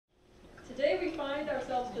find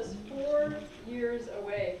ourselves just 4 years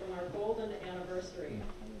away from our golden anniversary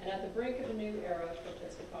and at the brink of a new era for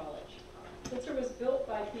Pitzer College. Pitzer was built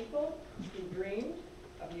by people who dreamed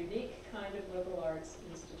of a unique kind of liberal arts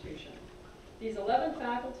institution. These 11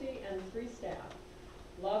 faculty and 3 staff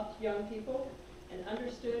loved young people and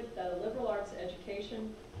understood that a liberal arts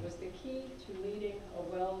education was the key to leading a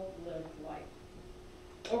well-lived life.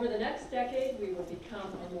 Over the next decade, we will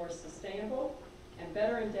become a more sustainable and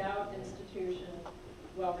better endowed institution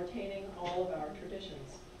while retaining all of our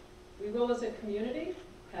traditions. We will, as a community,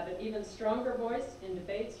 have an even stronger voice in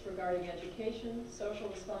debates regarding education, social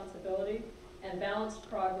responsibility, and balanced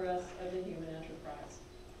progress of the human enterprise.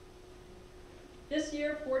 This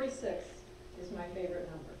year, 46 is my favorite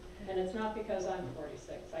number. And it's not because I'm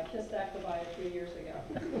 46. I kissed that goodbye a few years ago.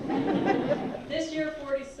 This year,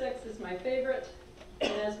 46 is my favorite.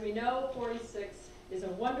 And as we know, 46 is a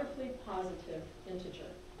wonderfully positive integer.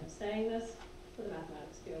 I'm saying this for the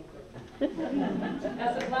mathematics field group.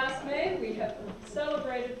 As of last May, we have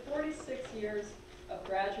celebrated 46 years of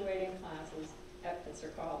graduating classes at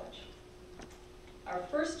Pitzer College. Our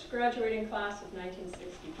first graduating class of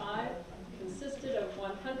 1965 consisted of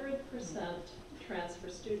 100% transfer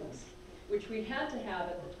students, which we had to have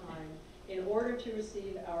at the time in order to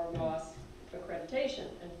receive our WASC accreditation.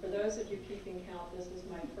 And for those of you keeping count, this is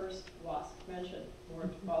my first WASC mention, more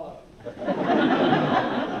to follow.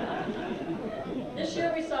 This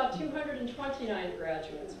year we saw 229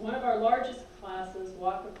 graduates, one of our largest classes,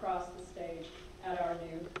 walk across the stage at our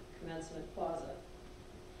new commencement plaza.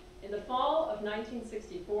 In the fall of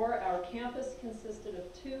 1964, our campus consisted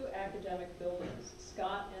of 2 academic buildings,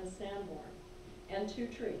 Scott and Sanborn, and 2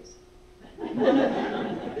 trees.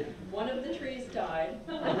 One of the trees died,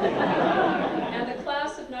 and the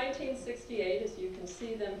class of 1968, as you can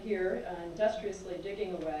see them here industriously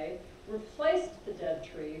digging away, replaced the dead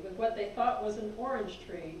tree with what they thought was an orange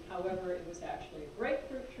tree. However, it was actually a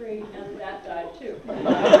grapefruit tree, and that died too.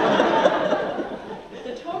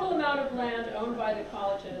 The total amount of land owned by the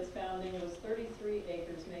college at its founding was 33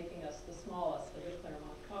 acres, making us the smallest of the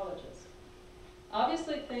Claremont colleges.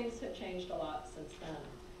 Obviously, things have changed a lot since then.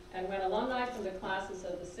 And when alumni from the classes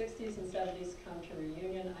of the 60s and 70s come to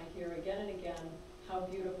reunion, I hear again and again how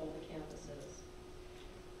beautiful the campus is.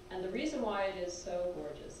 And the reason why it is so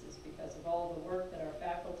gorgeous is because of all the work that our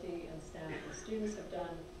faculty and staff and students have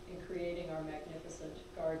done in creating our magnificent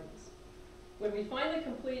gardens. When we finally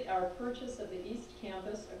complete our purchase of the East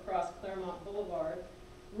Campus across Claremont Boulevard,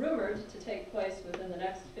 rumored to take place within the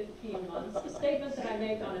next 15 months, a statement that I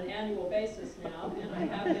make on an annual basis now, and I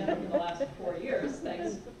have been for the last 4 years,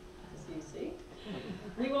 thanks to CC.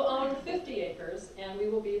 We will own 50 acres, and we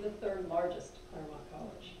will be the 3rd largest Claremont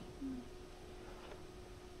college.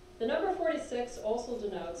 The number 46 also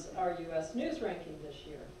denotes our U.S. News ranking this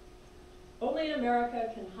year. Only in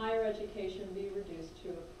America can higher education be reduced to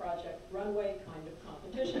a Project Runway kind of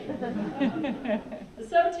competition. The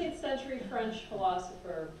 17th century French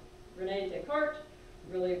philosopher René Descartes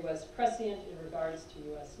really was prescient in regards to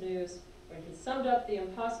U.S. News when he summed up the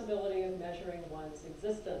impossibility of measuring one's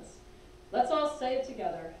existence. Let's all say it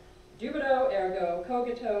together: dubito ergo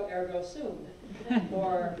cogito ergo sum.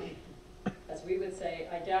 Or, as we would say,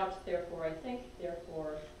 I doubt, therefore I think,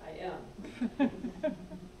 therefore I am.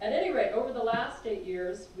 At any rate, over the last 8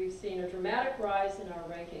 years, we've seen a dramatic rise in our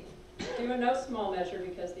ranking. Due in no small measure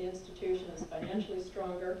because the institution is financially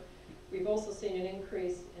stronger, we've also seen an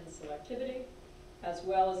increase in selectivity, as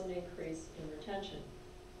well as an increase in retention.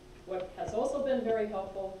 What has also been very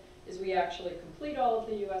helpful is we actually complete all of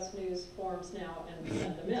the U.S. News forms now and we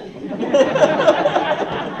send them in.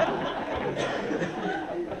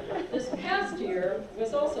 This past year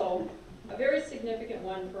was also a very significant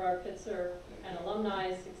one for our Pitzer and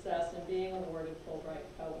alumni success in being awarded Fulbright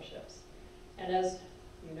fellowships. And as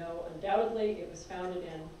you know, undoubtedly, it was founded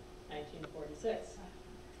in 1946.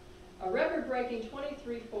 A record-breaking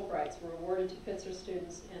 23 Fulbrights were awarded to Pitzer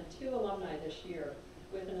students and 2 alumni this year,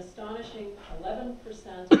 with an astonishing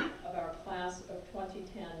 11% of our class of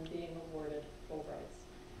 2010 being awarded Fulbrights.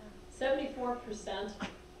 74%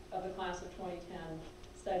 of the class of 2010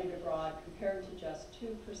 studied abroad, compared to just 2%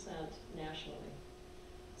 nationally.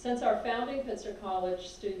 Since our founding, Pitzer College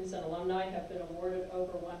students and alumni have been awarded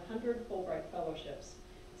over 100 Fulbright fellowships,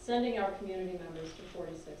 sending our community members to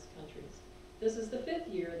 46 countries. This is the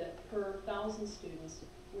 5th year that per 1,000 students,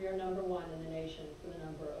 we are #1 in the nation for the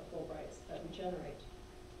number of Fulbrights that we generate.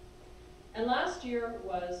 And last year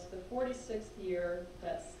was the 46th year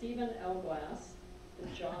that Stephen L. Glass, the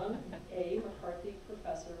John A. McCarthy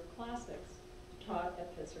Professor of Classics, taught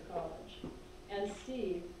at Pitzer College. And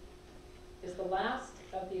Steve is the last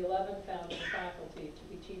of the 11 founding faculty to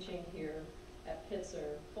be teaching here at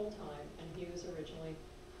Pitzer full-time, and he was originally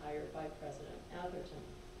hired by President Atherton.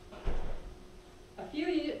 A few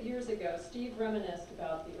years ago, Steve reminisced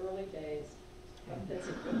about the early days of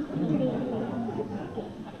Pitzer.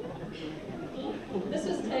 This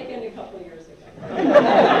was taken a couple years ago.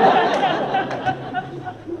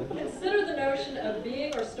 Consider the notion of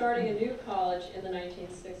being or starting a new college in the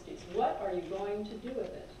 1960s. What are you going to do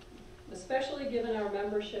with it? Especially given our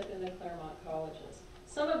membership in the Claremont colleges.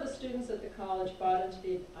 Some of the students at the college bought into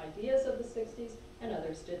the ideas of the 60s and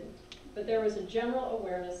others didn't. But there was a general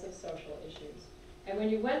awareness of social issues. And when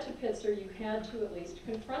you went to Pitzer, you had to at least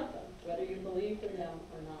confront them, whether you believed in them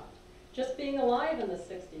or not. Just being alive in the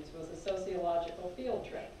 60s was a sociological field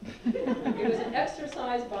trip. It was an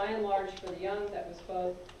exercise, by and large, for the young that was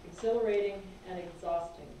both exhilarating and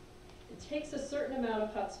exhausting. It takes a certain amount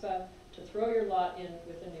of chutzpah to throw your lot in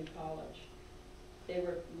with a new college. They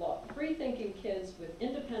were free-thinking kids with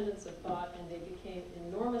independence of thought, and they became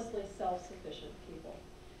enormously self-sufficient people.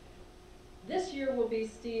 This year will be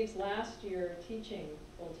Steve's last year teaching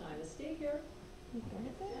full-time. Is Steve here? There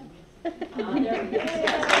he is.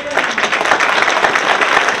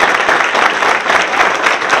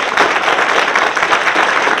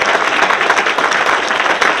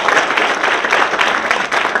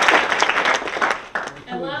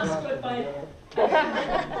 And last but by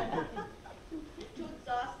too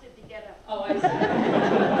exhausted to get up. Oh, I see.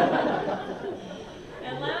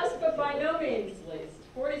 And last but by no means least,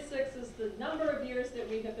 46 is the number of years that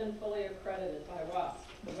we have been fully accredited by WASC,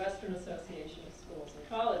 the Western Association of Schools and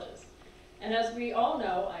Colleges. And as we all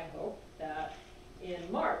know, I hope, that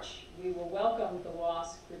in March we will welcome the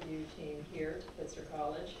WASC review team here to Pitzer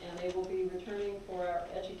College, and they will be returning for our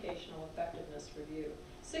educational effectiveness review.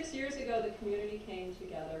 6 years ago, the community came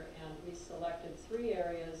together and we selected 3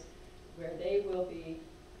 areas where they will be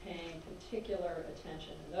paying particular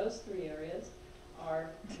attention. And those 3 areas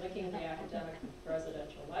are linking the academic with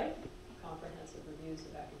residential life, comprehensive reviews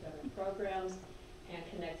of academic programs, and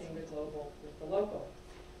connecting the global with the local.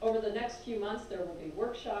 Over the next few months, there will be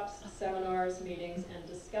workshops, seminars, meetings, and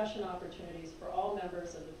discussion opportunities for all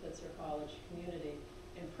members of the Pitzer College community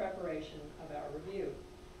in preparation of our review.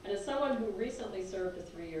 And as someone who recently served a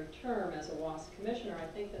 3-year term as a WASC commissioner, I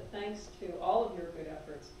think that thanks to all of your good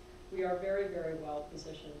efforts, we are very, very well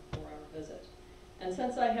positioned for our visit. And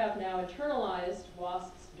since I have now internalized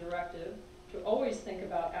WASC's directive to always think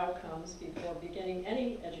about outcomes before beginning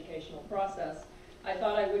any educational process, I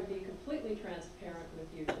thought I would be completely transparent with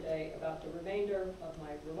you today about the remainder of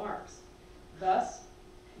my remarks. Thus,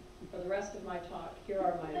 for the rest of my talk, here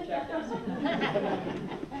are my objectives.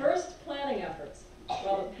 First, planning efforts.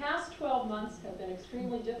 While the past 12 months have been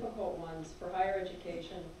extremely difficult ones for higher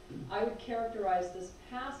education, I would characterize this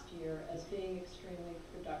past year as being extremely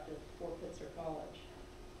productive for Pitzer College.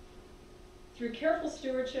 Through careful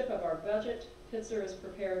stewardship of our budget, Pitzer is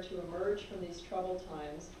prepared to emerge from these troubled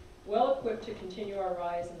times, well equipped to continue our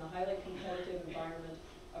rise in the highly competitive environment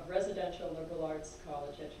of residential liberal arts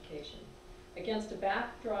college education. Against a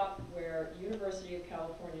backdrop where University of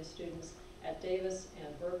California students at Davis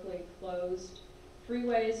and Berkeley closed,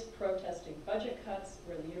 freeways protesting budget cuts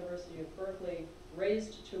where the University of Berkeley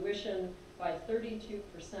raised tuition by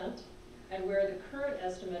 32%, and where the current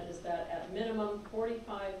estimate is that at minimum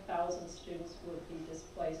 45,000 students will be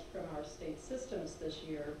displaced from our state systems this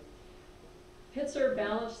year, Pitzer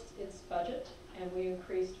balanced its budget and we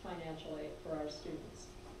increased financial aid for our students.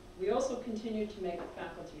 We also continued to make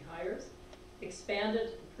faculty hires,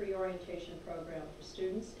 expanded the pre-orientation program for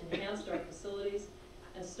students, enhanced our facilities,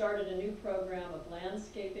 and started a new program of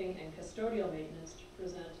landscaping and custodial maintenance to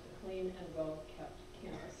present a clean and well-kept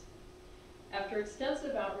campus. After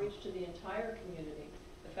extensive outreach to the entire community,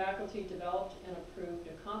 the faculty developed and approved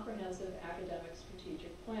a comprehensive academic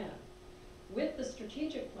strategic plan. With the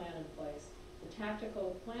strategic plan in place, the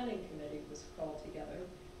Tactical Planning Committee was called together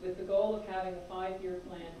with the goal of having a 5-year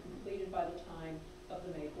plan completed by the time of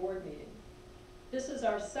the May board meeting. This is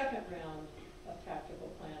our second round of tactical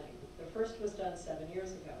planning. The first was done 7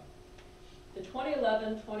 years ago. The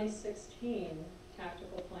 2011-2016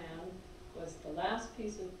 tactical plan was the last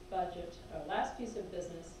piece of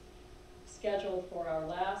business scheduled for our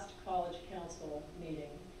last college council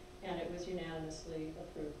meeting, and it was unanimously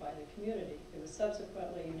approved by the community. It was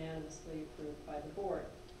subsequently unanimously approved by the board.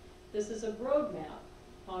 This is a roadmap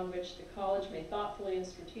on which the college may thoughtfully and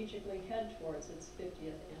strategically head towards its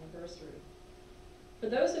 50th anniversary. For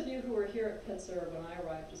those of you who were here at Pitzer when I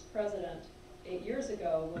arrived as president 8 years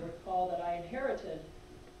ago will recall that I inherited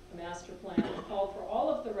a master plan that called for all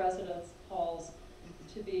of the residence halls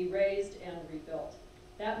to be raised and rebuilt.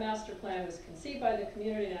 That master plan was conceived by the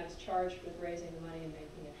community, and I was charged with raising the money and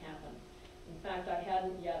making it happen. In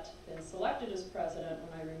hadn't yet been selected as president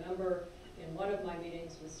when I remember in one of my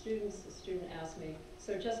meetings with students, the student asked me,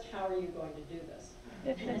 so just how are you going to do this?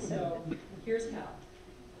 And so here's how.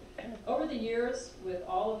 Over the years, with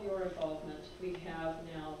all of your involvement, we have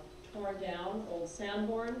now torn down Old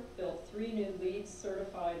Sanborn, built 3 new LEED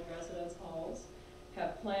certified residence halls,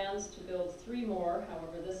 have plans to build 3 more.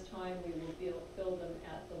 However, this time we will build them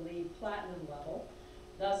at the LEED Platinum level,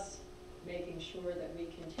 thus making sure that we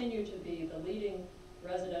continue to be the leading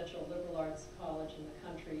residential liberal arts college in the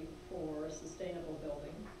country for sustainable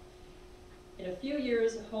building. In a few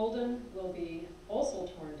years, Holden will be also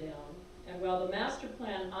torn down, and while the master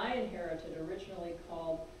plan I inherited originally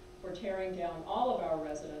called for tearing down all of our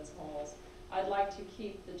residence halls, I'd like to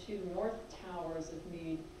keep the 2 north towers of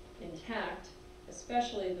Meade intact,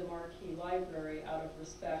 especially the Marquee Library, out of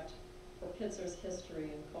respect for Pitzer's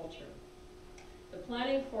history and culture. The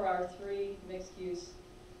planning for our 3 mixed-use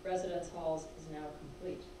residence halls is now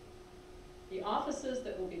complete. The offices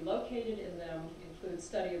that will be located in them include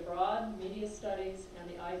study abroad, media studies, and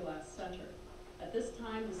the Eyeglass Center. At this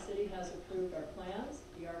time, the city has approved our plans.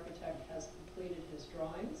 The architect has completed his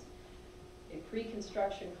drawings. A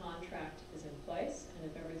pre-construction contract is in place, and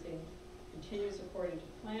if everything continues according to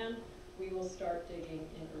plan, we will start digging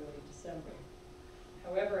in early December.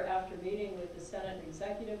 However, after meeting with the Senate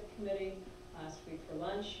Executive Committee last week for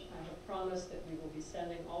lunch, I have promised that we will be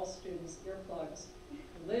sending all students earplugs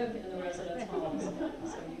who live in the residence halls,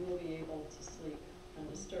 so you will be able to sleep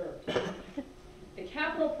undisturbed. The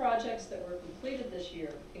capital projects that were completed this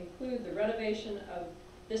year include the renovation of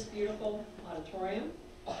this beautiful auditorium,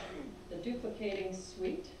 the duplicating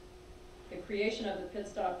suite, the creation of the Pit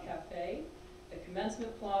Stop Cafe, the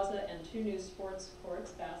commencement plaza, and 2 new sports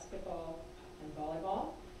courts, basketball and volleyball.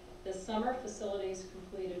 This summer, facilities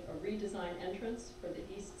completed a redesigned entrance for the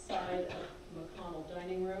east side of McConnell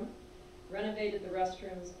Dining Room, renovated the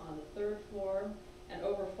restrooms on the 3rd floor, and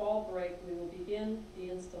over fall break, we will begin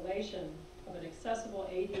the installation of an accessible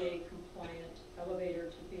ADA-compliant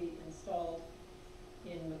elevator to be installed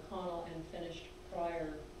in McConnell and finished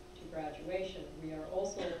prior to graduation. We are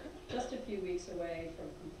also just a few weeks away from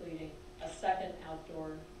completing a 2nd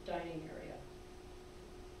outdoor dining area.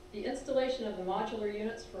 The installation of the modular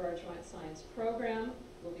units for our joint science program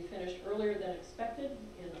will be finished earlier than expected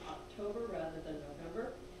in October rather than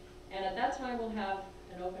November. And at that time, we'll have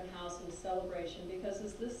an open house and a celebration, because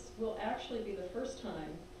this will actually be the first time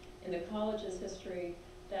in the college's history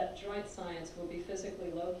that joint science will be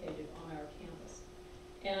physically located on our campus.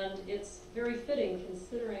 And it's very fitting,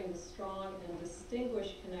 considering the strong and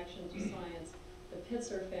distinguished connection to science the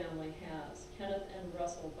Pitzer family has. Kenneth and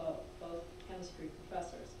Russell both chemistry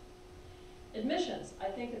professors. Admissions. I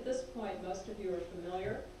think at this point most of you are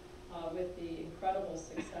familiar with the incredible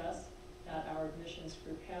success that our admissions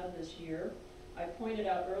group had this year. I pointed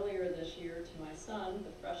out earlier this year to my son,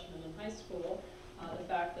 the freshman in high school, the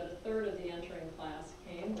fact that 1/3 of the entering class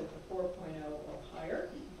came with a 4.0 or higher,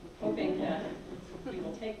 hoping that he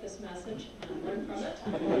will take this message and learn from it.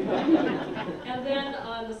 And then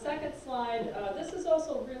on the second slide, this is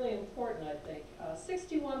also really important, I think.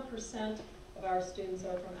 61% of our students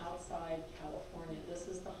are from outside California. This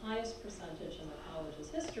is the highest percentage in the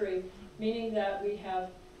college's history, meaning that we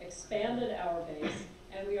have expanded our base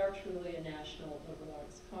and we are truly a national liberal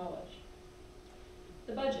arts college.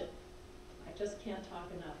 The budget. I just can't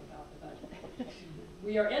talk enough about the budget.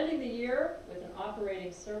 We are ending the year with an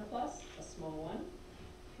operating surplus, a small one.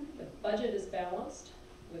 The budget is balanced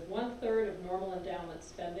with 1/3 of normal endowment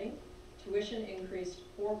spending. Tuition increased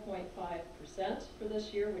 4.5% for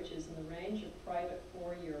this year, which is in the range of private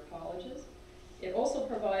 4-year colleges. It also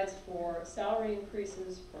provides for salary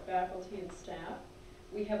increases for faculty and staff.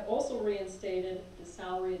 We have also reinstated the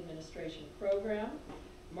salary administration program,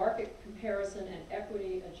 market comparison and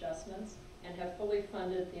equity adjustments, and have fully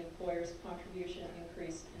funded the employer's contribution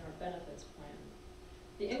increase in our benefits plan.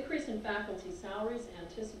 The increase in faculty salaries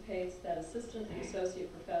anticipates that assistant and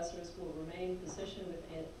associate professors will remain positioned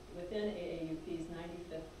within AAUP's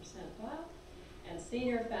 95th percentile, and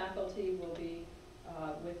senior faculty will be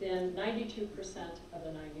within 92% of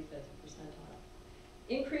the 95th percentile.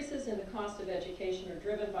 Increases in the cost of education are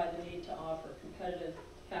driven by the need to offer competitive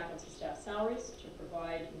faculty staff salaries, to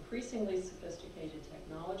provide increasingly sophisticated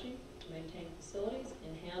technology, to maintain facilities,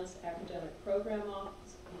 enhance academic program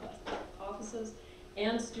offices,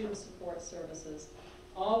 and student support services,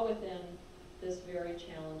 all within this very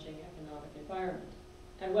challenging economic environment.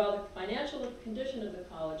 And while the financial condition of the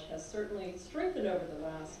college has certainly strengthened over the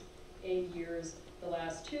last 8 years, the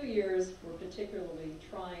last 2 years were particularly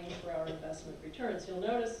trying for our investment returns. You'll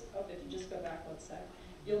notice, if you just go back one sec,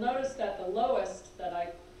 you'll notice that the lowest that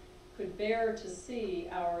I could bear to see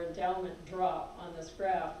our endowment drop on this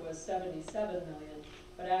graph was 77 million,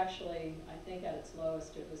 but actually, I think at its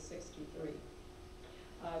lowest it was 63.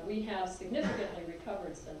 We have significantly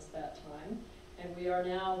recovered since that time, and we are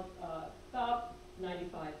now about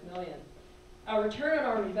 95 million. Our return on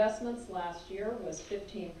our investments last year was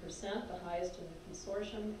 15%, the highest in the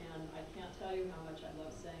consortium, and I can't tell you how much I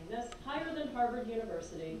love saying this, higher than Harvard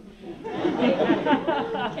University.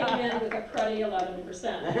 Came in with a cruddy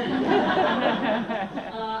 11%.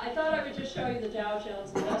 I thought I would just show you the Dow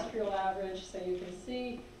Jones Industrial Average so you can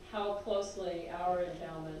see how closely our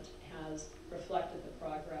endowment has reflected the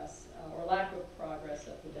progress, or lack of progress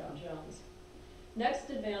of the Dow Jones.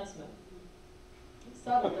 Next advancement.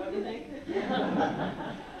 Subtle, don't you think?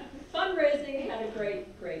 Fundraising had a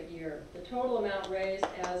great year. The total amount raised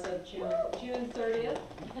as of June 30th,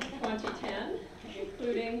 2010,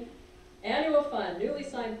 including annual fund, newly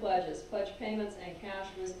signed pledges, pledge payments, and cash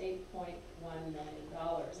was $8.1 million.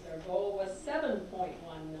 Their goal was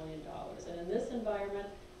 $7.1 million. And in this environment,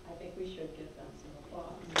 I think we should give them some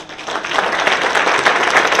applause.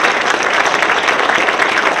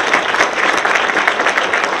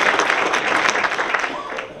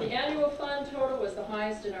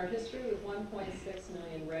 In our history with 1.6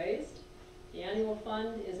 million raised. The annual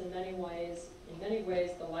fund is in many ways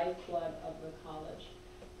the lifeblood of the college,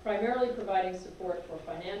 primarily providing support for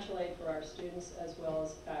financial aid for our students as well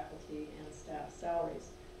as faculty and staff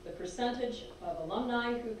salaries. The percentage of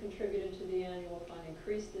alumni who contributed to the annual fund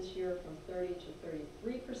increased this year from 30 to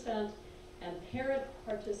 33%, and parent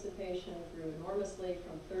participation grew enormously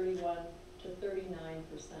from 31 to 39%.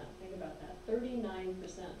 Think about that. 39%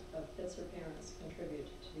 of Pitzer parents contribute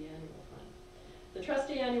to the annual fund. The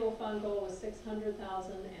trustee annual fund goal was $600,000,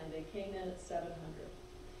 and they came in at $700,000.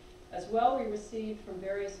 As well, we received from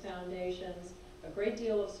various foundations a great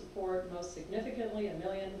deal of support, most significantly $1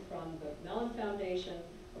 million from the Mellon Foundation,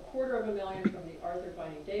 $250,000 from the Arthur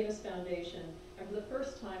Vining Davis Foundation, and for the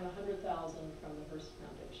first time $100,000 from the Hearst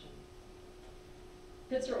Foundation.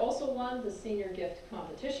 Pitzer also won the senior gift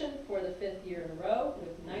competition for the 5th year in a row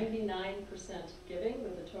with 99% giving,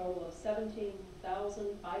 with a total of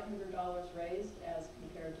 $17,500 raised as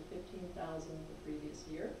compared to $15,000 the previous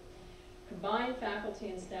year. Combined faculty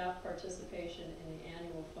and staff participation in the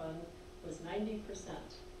annual fund was 90%,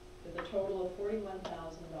 with a total of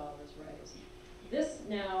 $41,000 raised. This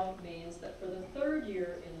now means that for the 3rd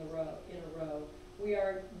year in a row, we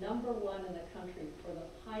are #1 in the country for the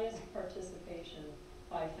highest participation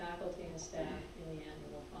by faculty and staff in the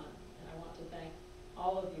annual fund. And I want to thank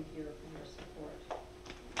all of you here for your support.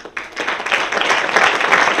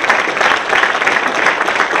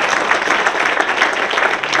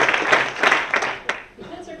 The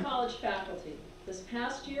Pitzer College faculty. This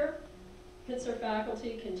past year, Pitzer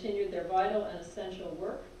faculty continued their vital and essential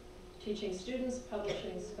work, teaching students,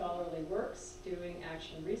 publishing scholarly works, doing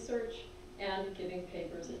action research, and giving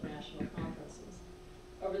papers at national conferences.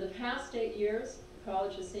 Over the past 8 years, the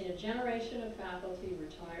college has seen a generation of faculty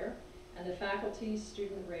retire and the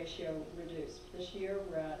faculty-student ratio reduced. This year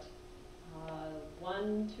we're at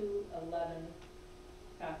 1 to 11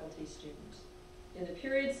 faculty students. In the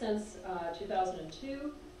period since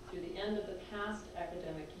 2002 through the end of the past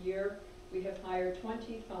academic year, we have hired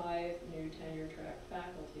 25 new tenure-track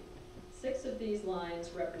faculty. 6 of these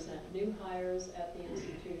lines represent new hires at the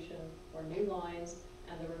institution or new lines,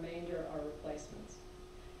 and the remainder are replacements.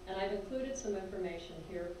 And I've included some information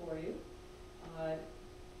here for you.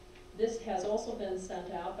 This has also been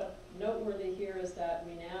sent out, but noteworthy here is that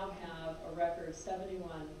we now have a record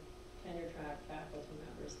 71 tenure-track faculty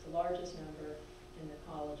members, the largest number in the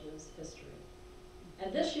college's history.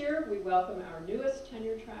 And this year, we welcome our newest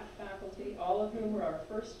tenure-track faculty, all of whom were our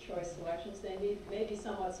first choice selections. They may be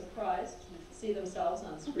somewhat surprised to see themselves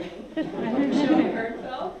on screen. Shelley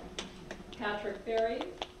Hernfeld, Patrick Ferry,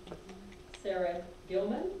 Sarah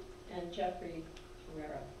Gilman, and Jeffrey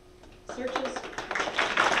Ferreira.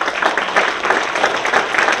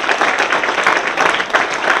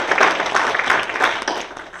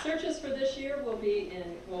 Searches for this year will be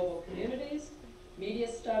in global communities, media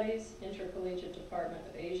studies, intercollegiate department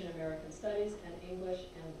of Asian American studies, and English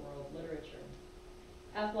and world literature.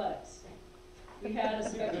 Athletics. We had a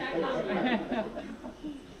spectacular year.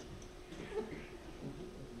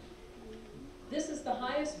 This is the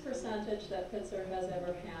highest percentage that Pitzer has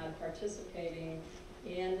ever had participating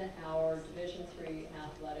in our Division III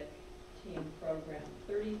athletic team program,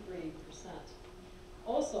 33%.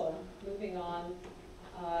 Also, moving on,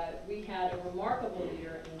 we had a remarkable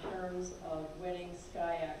year in terms of winning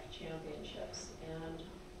SCIAC championships, and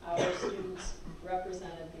our students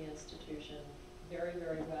represented the institution very,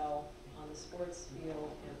 very well on the sports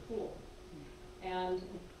field and pool. And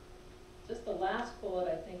just the last bullet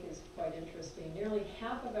I think is quite interesting. Nearly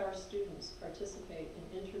half of our students participate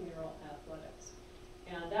in intramural athletics.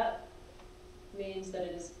 And that means that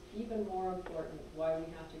it is even more important why we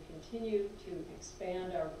have to continue to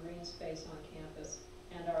expand our green space on campus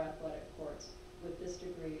and our athletic courts with this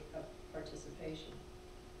degree of participation.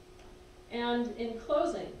 And in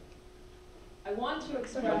closing, I want to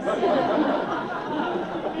express my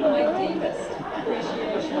deepest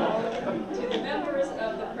appreciation to the members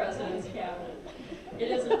of the President's Cabinet.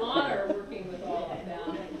 It is an honor working with all of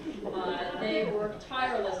them. They work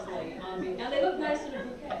tirelessly on behalf, and they look nice in a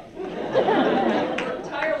bouquet. They work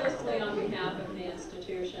tirelessly on behalf of the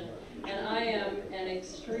institution, and I am an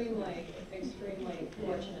extremely, extremely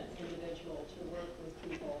fortunate individual to work with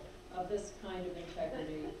people of this kind of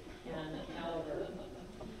integrity and caliber.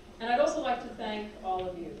 And I'd also like to thank all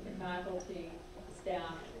of you, the faculty,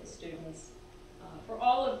 staff, the students, for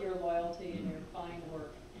all of your loyalty and your fine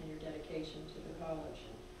work and your dedication to the college.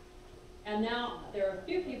 And now there are a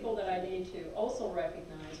few people that I need to also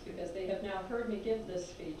recognize because they have now heard me give this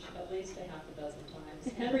speech at least a half a dozen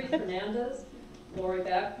times. Henry Fernandez, Lori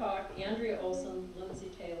Babcock, Andrea Olson,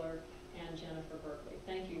 Lindsay Taylor, and Jennifer Berkeley.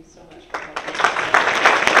 Thank you so much for helping.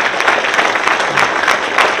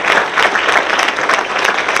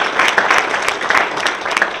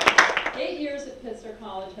 8 years at Pitzer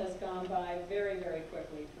College has gone by very, very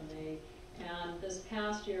quickly for me, and this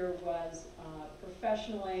past year was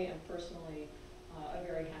professionally and personally a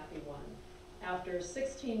very happy one. After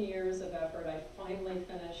 16 years of effort, I finally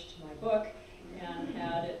finished my book and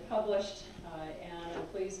had it published, and I'm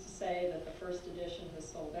pleased to say that the first edition has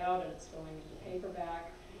sold out and it's going into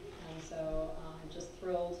paperback, and so I'm just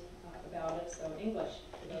thrilled about it. So English,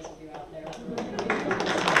 for those of you out there who are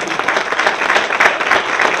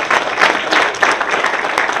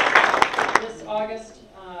This August,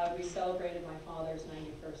 we celebrated my father's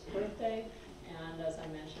 91st birthday, and as I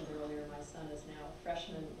mentioned earlier, my son is now a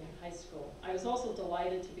freshman in high school. I was also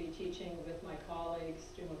delighted to be teaching with my colleague,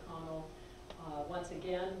 Stu McConnell. Once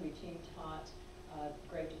again, we team taught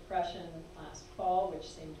Great Depression last fall, which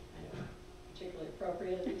seemed kind of particularly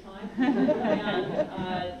appropriate at the time.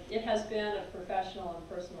 And it has been a professional and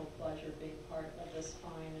personal pleasure being part of this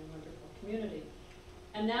fine and wonderful community.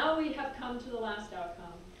 And now we have come to the last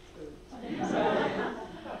outcome, food. So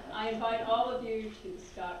I invite all of you to the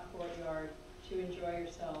Scott Courtyard to enjoy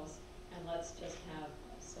yourselves, and let's just have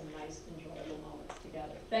some nice, enjoyable moments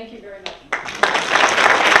together. Thank you very much.